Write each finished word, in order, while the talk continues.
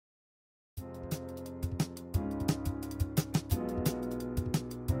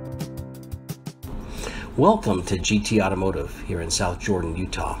Welcome to GT Automotive here in South Jordan,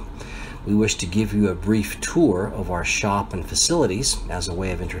 Utah. We wish to give you a brief tour of our shop and facilities as a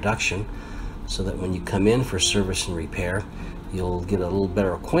way of introduction so that when you come in for service and repair, you'll get a little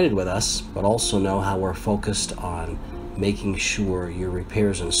better acquainted with us, but also know how we're focused on making sure your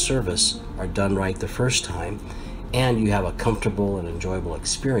repairs and service are done right the first time and you have a comfortable and enjoyable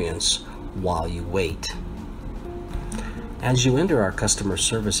experience while you wait. As you enter our customer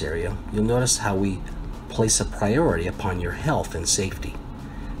service area, you'll notice how we place a priority upon your health and safety.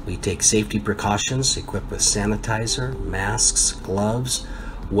 We take safety precautions equipped with sanitizer, masks, gloves,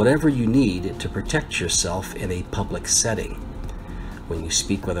 whatever you need to protect yourself in a public setting. When you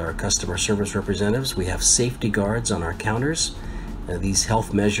speak with our customer service representatives, we have safety guards on our counters. These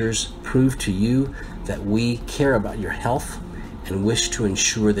health measures prove to you that we care about your health and wish to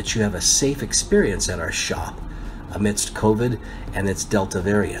ensure that you have a safe experience at our shop amidst COVID and its Delta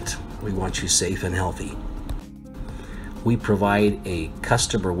variant. We want you safe and healthy. We provide a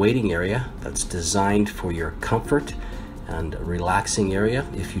customer waiting area that's designed for your comfort and a relaxing area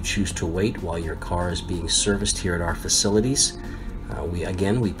if you choose to wait while your car is being serviced here at our facilities. We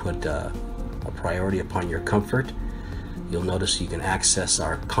put a priority upon your comfort. You'll notice you can access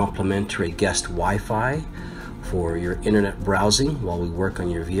our complimentary guest Wi-Fi for your internet browsing while we work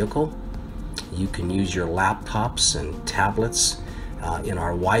on your vehicle. You can use your laptops and tablets in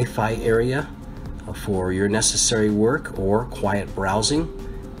our Wi-Fi area for your necessary work or quiet browsing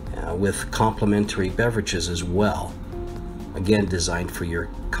with complimentary beverages as well. Again, designed for your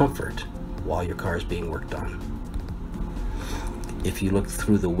comfort while your car is being worked on. If you look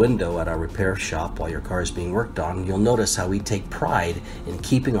through the window at our repair shop while your car is being worked on, you'll notice how we take pride in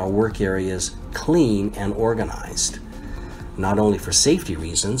keeping our work areas clean and organized. Not only for safety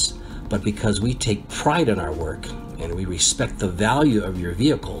reasons, but because we take pride in our work and we respect the value of your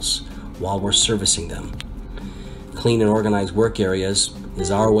vehicles while we're servicing them. Clean and organized work areas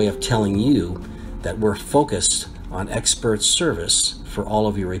is our way of telling you that we're focused on expert service for all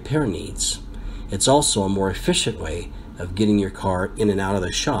of your repair needs. It's also a more efficient way of getting your car in and out of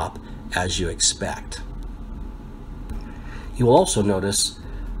the shop as you expect. You will also notice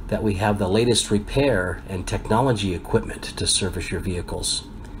that we have the latest repair and technology equipment to service your vehicles.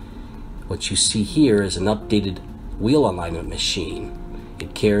 What you see here is an updated wheel alignment machine.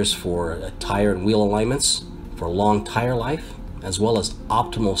 It cares for tire and wheel alignments for long tire life, as well as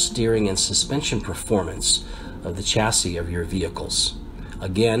optimal steering and suspension performance of the chassis of your vehicles.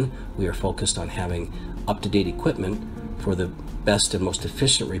 Again, we are focused on having up-to-date equipment for the best and most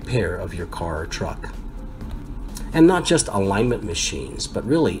efficient repair of your car or truck. And not just alignment machines, but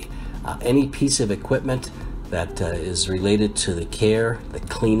really any piece of equipment that is related to the care, the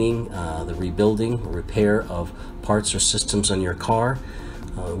cleaning, the rebuilding, repair of parts or systems on your car.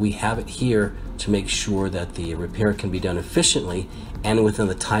 We have it here to make sure that the repair can be done efficiently and within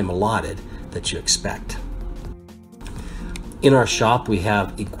the time allotted that you expect. In our shop, we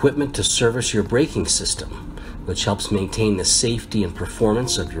have equipment to service your braking system, which helps maintain the safety and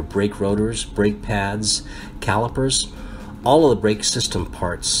performance of your brake rotors, brake pads, calipers, all of the brake system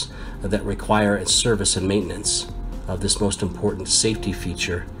parts that require service and maintenance of this most important safety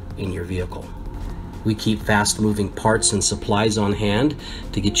feature in your vehicle. We keep fast-moving parts and supplies on hand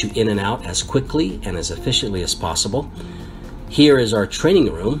to get you in and out as quickly and as efficiently as possible. Here is our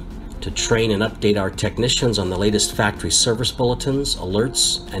training room to train and update our technicians on the latest factory service bulletins,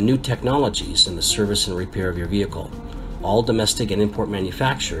 alerts, and new technologies in the service and repair of your vehicle. All domestic and import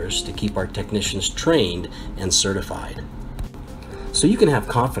manufacturers to keep our technicians trained and certified. So you can have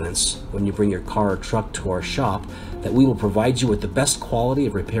confidence when you bring your car or truck to our shop that we will provide you with the best quality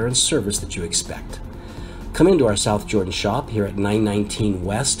of repair and service that you expect. Come into our South Jordan shop here at 919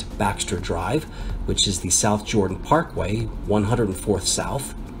 West Baxter Drive, which is the South Jordan Parkway, 104th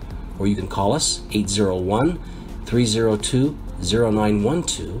South, or you can call us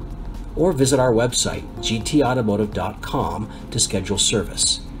 801-302-0912 or visit our website gtautomotive.com to schedule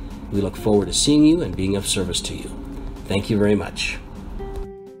service. We look forward to seeing you and being of service to you. Thank you very much.